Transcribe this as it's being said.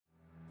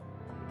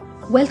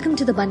Welcome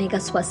to the Banega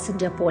Swasth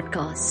India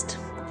podcast.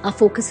 Our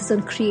focus is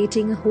on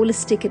creating a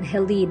holistic and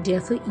healthy India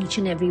for each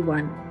and every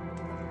one.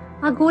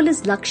 Our goal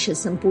is Lakshya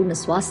Sampurna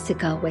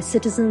Swastika, where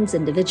citizens,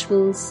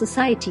 individuals,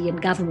 society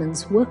and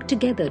governments work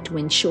together to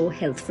ensure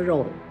health for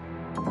all.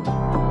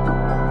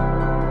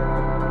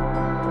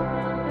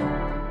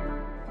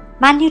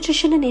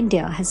 Malnutrition in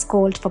India has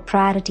called for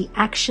priority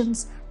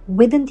actions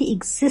within the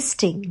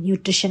existing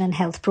nutrition and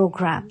health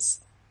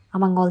programs.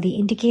 Among all the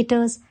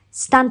indicators,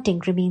 stunting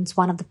remains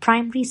one of the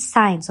primary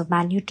signs of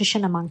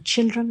malnutrition among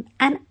children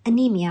and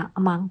anemia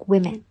among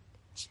women.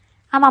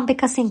 I'm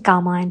Ambika Singh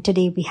Kama, and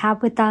today we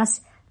have with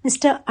us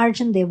Mr.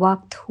 Arjun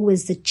Devakt, who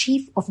is the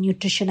Chief of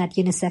Nutrition at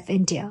UNICEF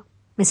India.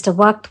 Mr.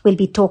 Vakt will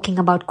be talking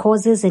about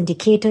causes,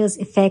 indicators,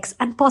 effects,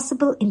 and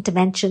possible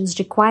interventions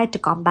required to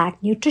combat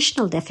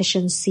nutritional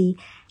deficiency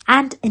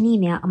and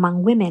anemia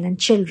among women and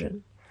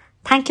children.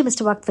 Thank you,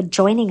 Mr. Vakt, for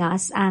joining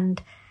us.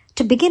 And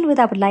to begin with,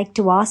 I would like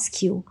to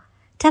ask you,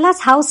 tell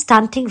us how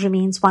stunting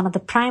remains one of the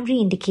primary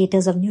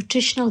indicators of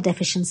nutritional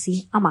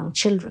deficiency among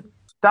children.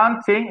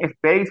 Stunting is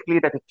basically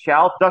that a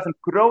child doesn't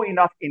grow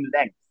enough in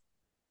length.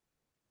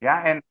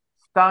 Yeah, and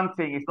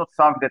stunting is not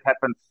something that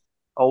happens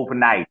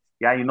overnight.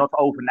 Yeah, you're not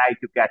overnight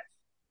you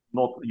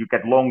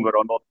get longer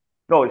or not.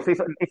 No, it's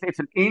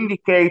an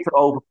indicator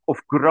of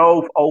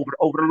growth over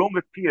a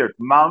longer period,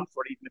 months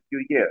or even a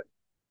few years.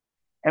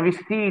 And we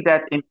see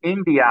that in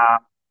India,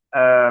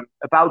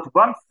 about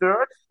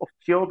 1/3 of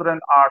children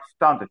are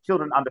stunted.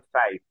 Children under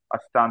 5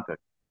 are stunted.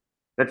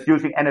 That's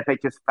using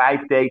NFHS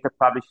 5 data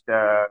published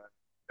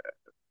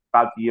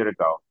about a year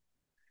ago.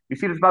 You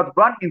see, there's about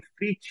 1 in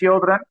 3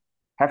 children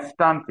have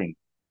stunting.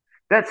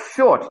 That's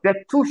short.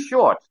 They're too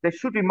short. They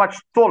should be much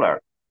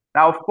taller.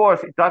 Now, of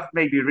course, it doesn't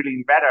maybe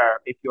really matter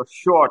if you're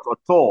short or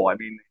tall. I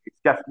mean, it's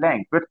just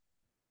length. But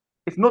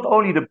it's not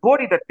only the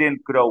body that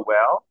didn't grow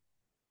well,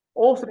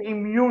 also the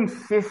immune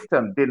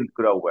system didn't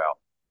grow well.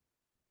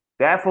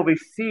 Therefore, we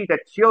see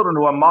that children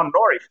who are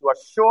malnourished, who are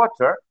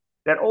shorter,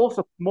 they're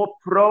also more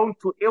prone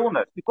to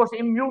illness because the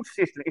immune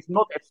system is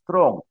not as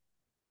strong,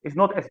 it's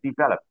not as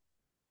developed.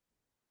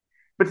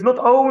 But it's not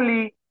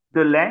only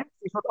the length,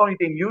 it's not only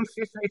the immune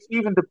system, it's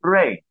even the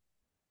brain.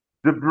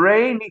 The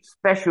brain needs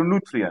special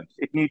nutrients.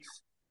 It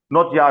needs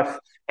not just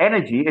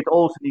energy, it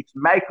also needs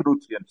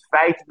micronutrients,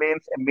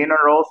 vitamins and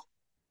minerals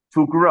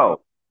to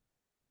grow.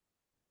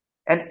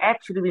 And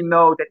actually we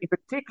know that in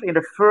particular in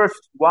the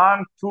first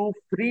 1, 2,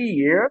 3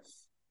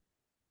 years,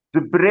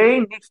 the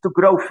brain needs to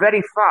grow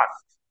very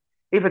fast.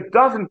 If it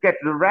doesn't get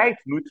the right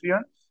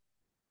nutrients,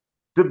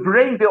 the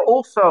brain will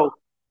also,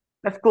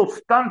 that's called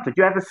stunted.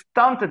 You have a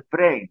stunted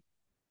brain.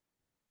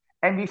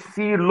 And we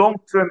see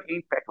long-term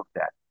impact of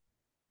that.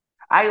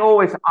 I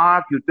always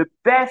argue the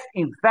best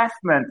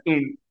investment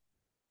in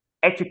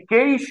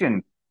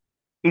education,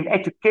 in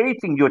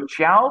educating your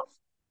child,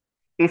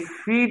 is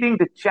feeding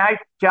the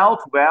child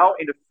well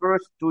in the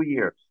first 2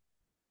 years.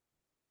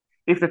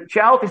 If the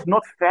child is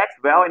not fed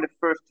well in the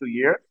first 2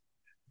 years,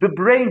 the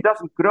brain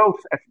doesn't grow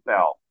as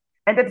well.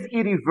 And that is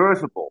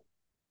irreversible.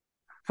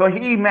 So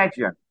you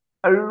imagine,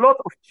 a lot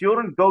of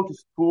children go to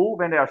school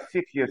when they are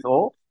 6 years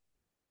old,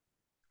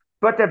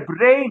 but their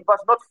brain was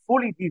not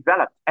fully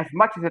developed as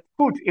much as it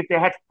could if they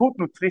had good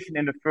nutrition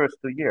in the first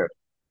 2 years.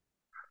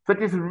 So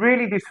it is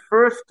really these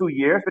first 2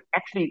 years, but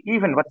actually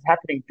even what is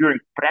happening during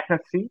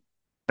pregnancy,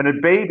 when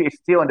a baby is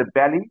still in the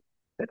belly,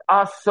 that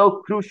are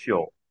so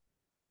crucial.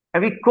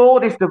 And we call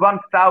this the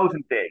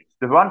 1,000 days.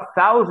 The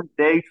 1,000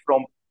 days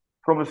from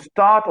the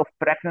start of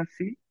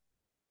pregnancy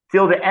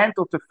till the end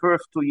of the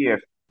first 2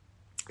 years.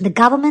 The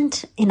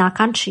government in our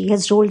country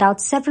has rolled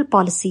out several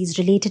policies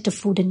related to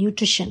food and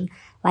nutrition,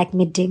 like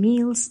midday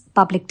meals,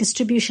 public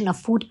distribution of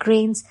food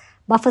grains,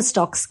 buffer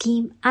stock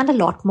scheme, and a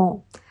lot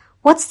more.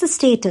 What's the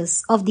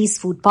status of these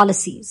food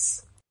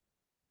policies?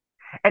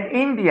 And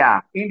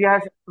India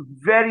has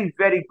very,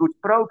 very good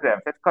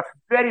programs. It's got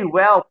very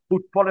well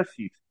put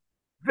policies,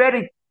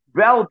 very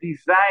well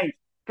designed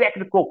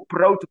technical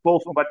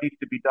protocols on what needs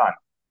to be done.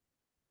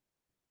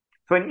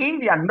 So in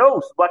India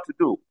knows what to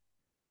do.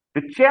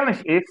 The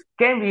challenge is,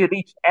 can we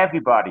reach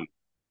everybody?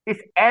 Is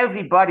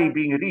everybody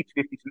being reached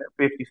with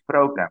this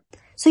program?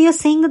 So you're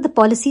saying that the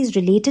policies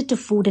related to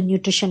food and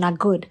nutrition are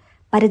good,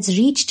 but its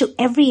reach to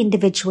every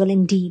individual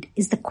indeed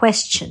is the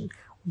question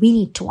we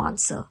need to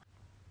answer.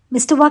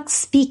 Mr. Vakt,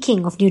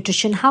 speaking of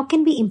nutrition, how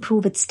can we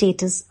improve its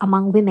status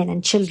among women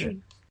and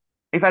children?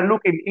 If I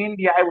look in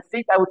India, I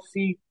would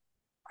see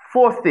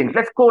 4 things.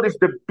 Let's call this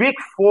the big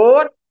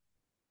 4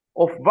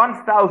 of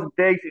 1,000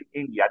 days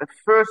in India. The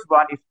first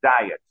one is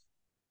diet.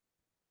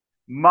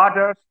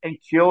 Mothers and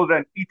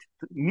children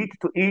need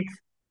to eat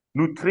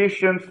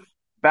nutritious,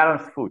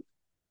 balanced food.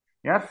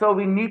 Yeah, so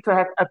we need to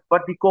have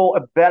what we call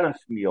a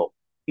balanced meal.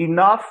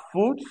 Enough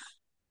foods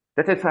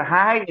that is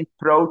high in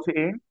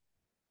protein.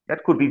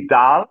 That could be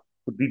dal,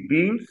 could be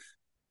beans,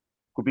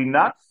 could be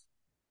nuts,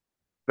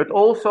 but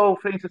also,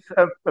 for instance,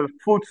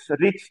 foods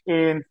rich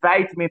in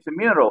vitamins and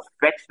minerals,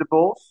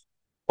 vegetables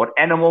or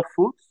animal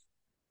foods.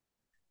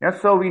 Yeah,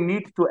 so we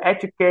need to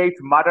educate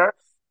mothers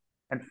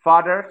and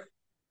fathers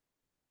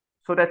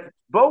so that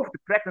both the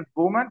pregnant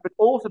woman, but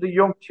also the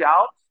young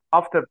child,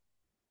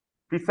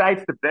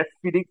 besides the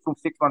breastfeeding from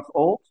 6 months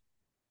old,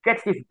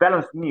 gets this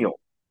balanced meal.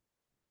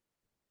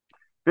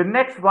 The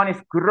next one is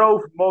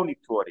growth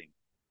monitoring.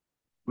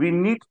 We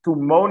need to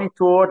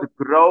monitor the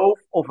growth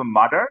of a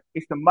mother.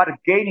 Is the mother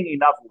gaining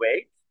enough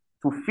weight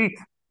to feed?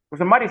 Because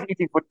the mother is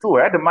eating for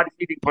two, the mother is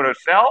eating for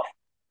herself,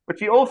 but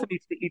she also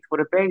needs to eat for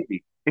the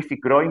baby. Is she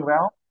growing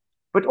well?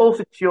 But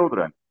also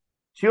children.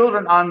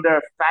 Children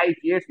under 5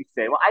 years, we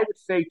say. Well, I would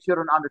say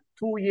children under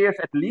 2 years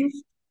at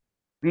least.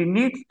 We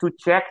need to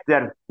check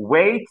their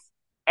weight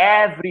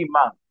every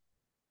month.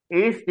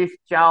 Is this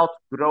child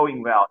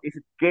growing well? Is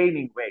it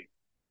gaining weight?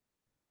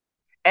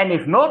 And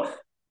if not,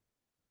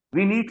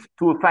 we need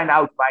to find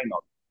out why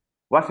not.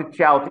 Was the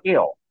child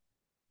ill?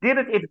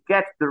 Didn't it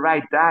get the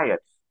right diet?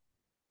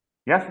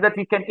 Yeah, so that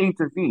we can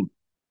intervene.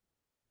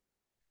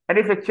 And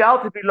if a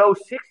child is below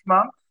 6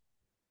 months,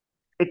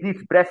 it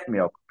needs breast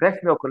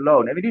milk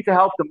alone. And we need to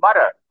help the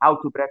mother how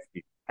to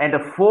breastfeed. And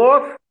the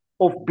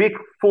big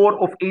four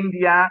of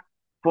India,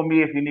 for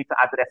me, is we need to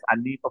address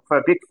anemia.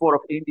 For big four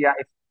of India,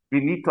 is we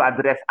need to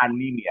address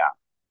anemia.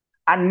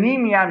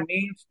 Anemia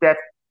means that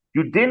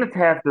you didn't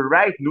have the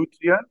right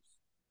nutrients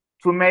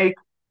to make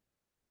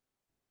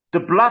the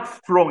blood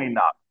strong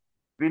enough.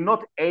 We're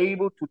not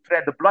able to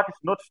the blood is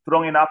not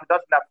strong enough. It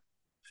doesn't have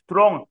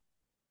strong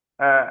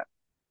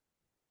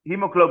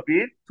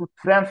hemoglobin to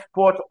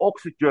transport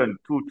oxygen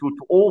to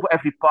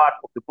every part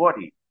of the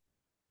body.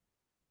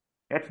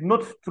 It's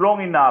not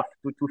strong enough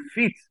to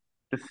feed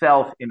the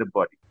cells in the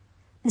body.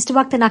 Mr.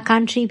 Waqt, in our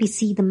country, we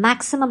see the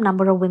maximum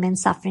number of women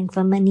suffering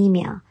from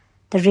anemia.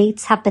 The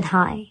rates have been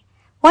high.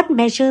 What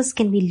measures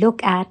can we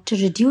look at to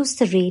reduce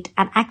the rate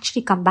and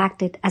actually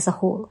combat it as a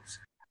whole?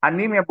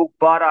 Anemia Book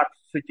Bharat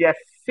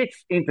suggests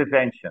 6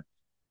 interventions.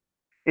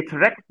 It's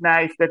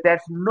recognized that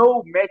there's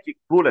no magic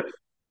bullet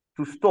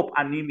to stop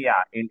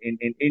anemia in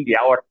India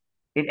or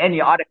in any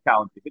other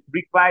country. It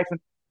requires a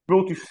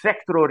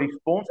multi-sectoral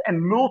response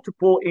and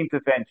multiple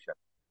interventions.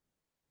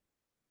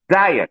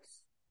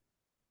 Diets.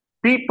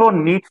 People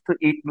need to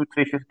eat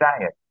nutritious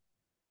diet.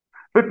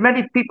 But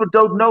many people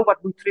don't know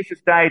what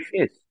nutritious diet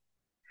is.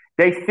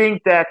 They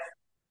think that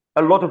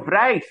a lot of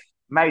rice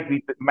might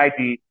be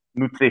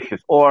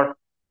nutritious, or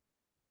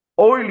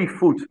oily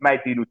food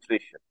might be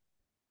nutritious.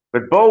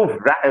 But both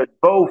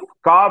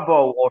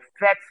carbo or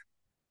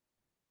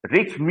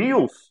fat-rich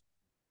meals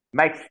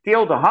might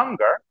still the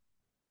hunger,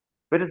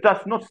 but it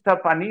does not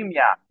stop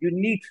anemia. You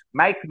need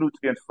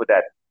micronutrients for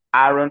that.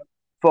 Iron,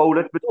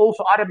 folate, but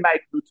also other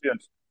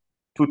micronutrients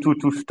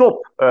to stop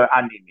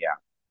anemia.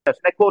 And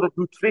I call it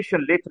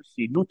nutrition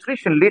literacy.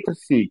 Nutrition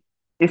literacy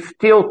is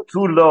still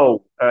too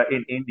low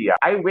in India.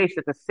 I wish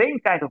that the same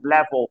kind of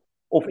level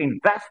of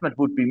investment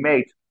would be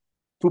made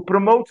to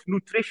promote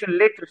nutrition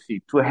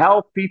literacy, to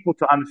help people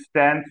to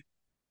understand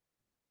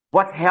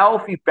what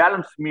healthy,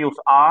 balanced meals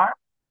are.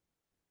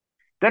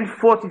 Then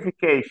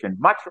fortification.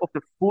 Much of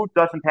the food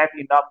doesn't have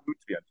enough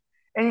nutrients.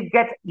 And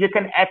you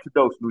can add to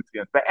those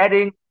nutrients by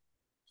adding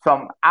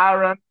some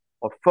iron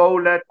or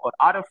folate or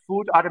other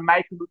food, other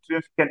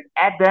micronutrients. You can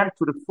add them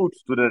to the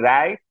foods, to the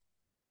rice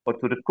or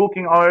to the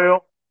cooking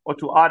oil or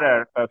to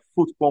other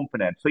food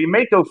components. So you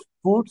make those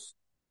foods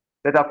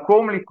that are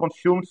commonly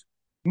consumed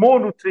more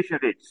nutrition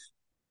rich.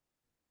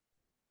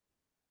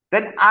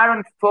 Then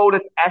iron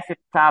folate acid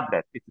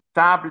tablet. It's a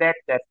tablet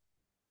that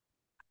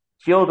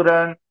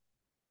children,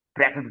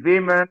 pregnant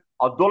women,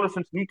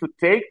 adolescents need to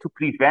take to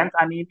prevent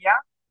anemia.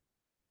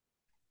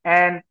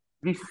 And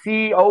we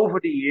see over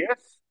the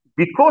years,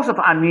 because of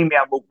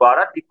Anemia Book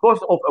Bharat,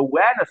 because of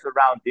awareness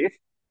around this,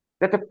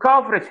 that the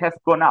coverage has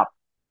gone up.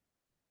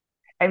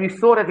 And we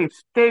saw that in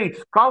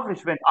states,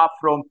 coverage went up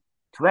from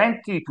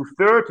 20 to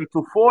 30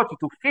 to 40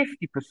 to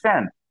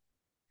 50%.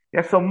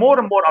 Yeah, so more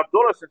and more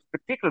adolescents,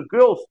 particularly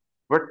girls,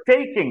 were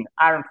taking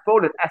iron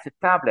folate acid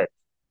tablets.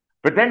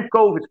 But then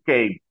COVID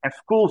came and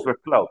schools were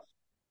closed.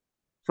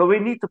 So we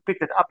need to pick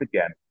that up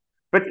again.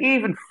 But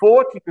even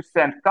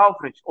 40%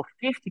 coverage or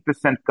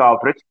 50%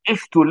 coverage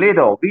is too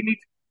little. We need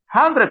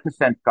 100%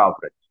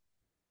 coverage.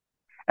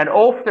 And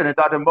often it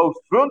are the most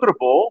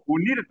vulnerable who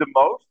need it the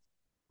most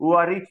who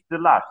are reached the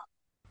last.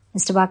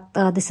 Mr.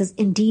 Waqt, this has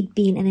indeed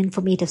been an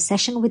informative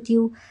session with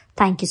you.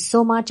 Thank you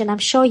so much. And I'm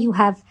sure you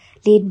have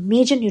laid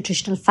major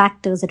nutritional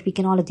factors that we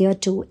can all adhere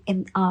to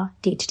in our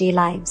day-to-day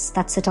lives.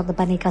 That's it on the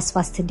Banega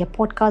Swasth India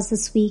podcast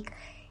this week.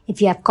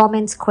 If you have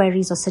comments,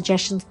 queries, or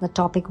suggestions on the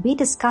topic we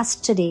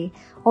discussed today,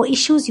 or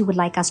issues you would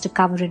like us to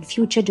cover in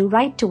future, do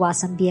write to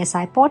us on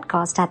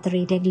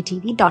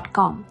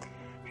bsipodcast@ndtv.com.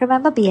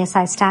 Remember,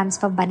 BSI stands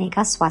for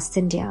Banega Swasth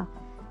India.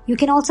 You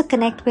can also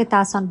connect with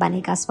us on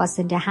Banega Swasth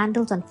India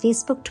handles on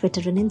Facebook,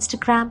 Twitter, and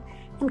Instagram,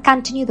 and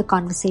continue the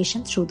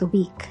conversation through the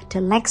week.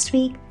 Till next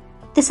week,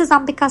 this is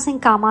Ambika Singh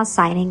Kama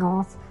signing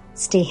off.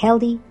 Stay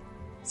healthy,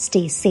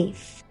 stay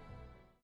safe.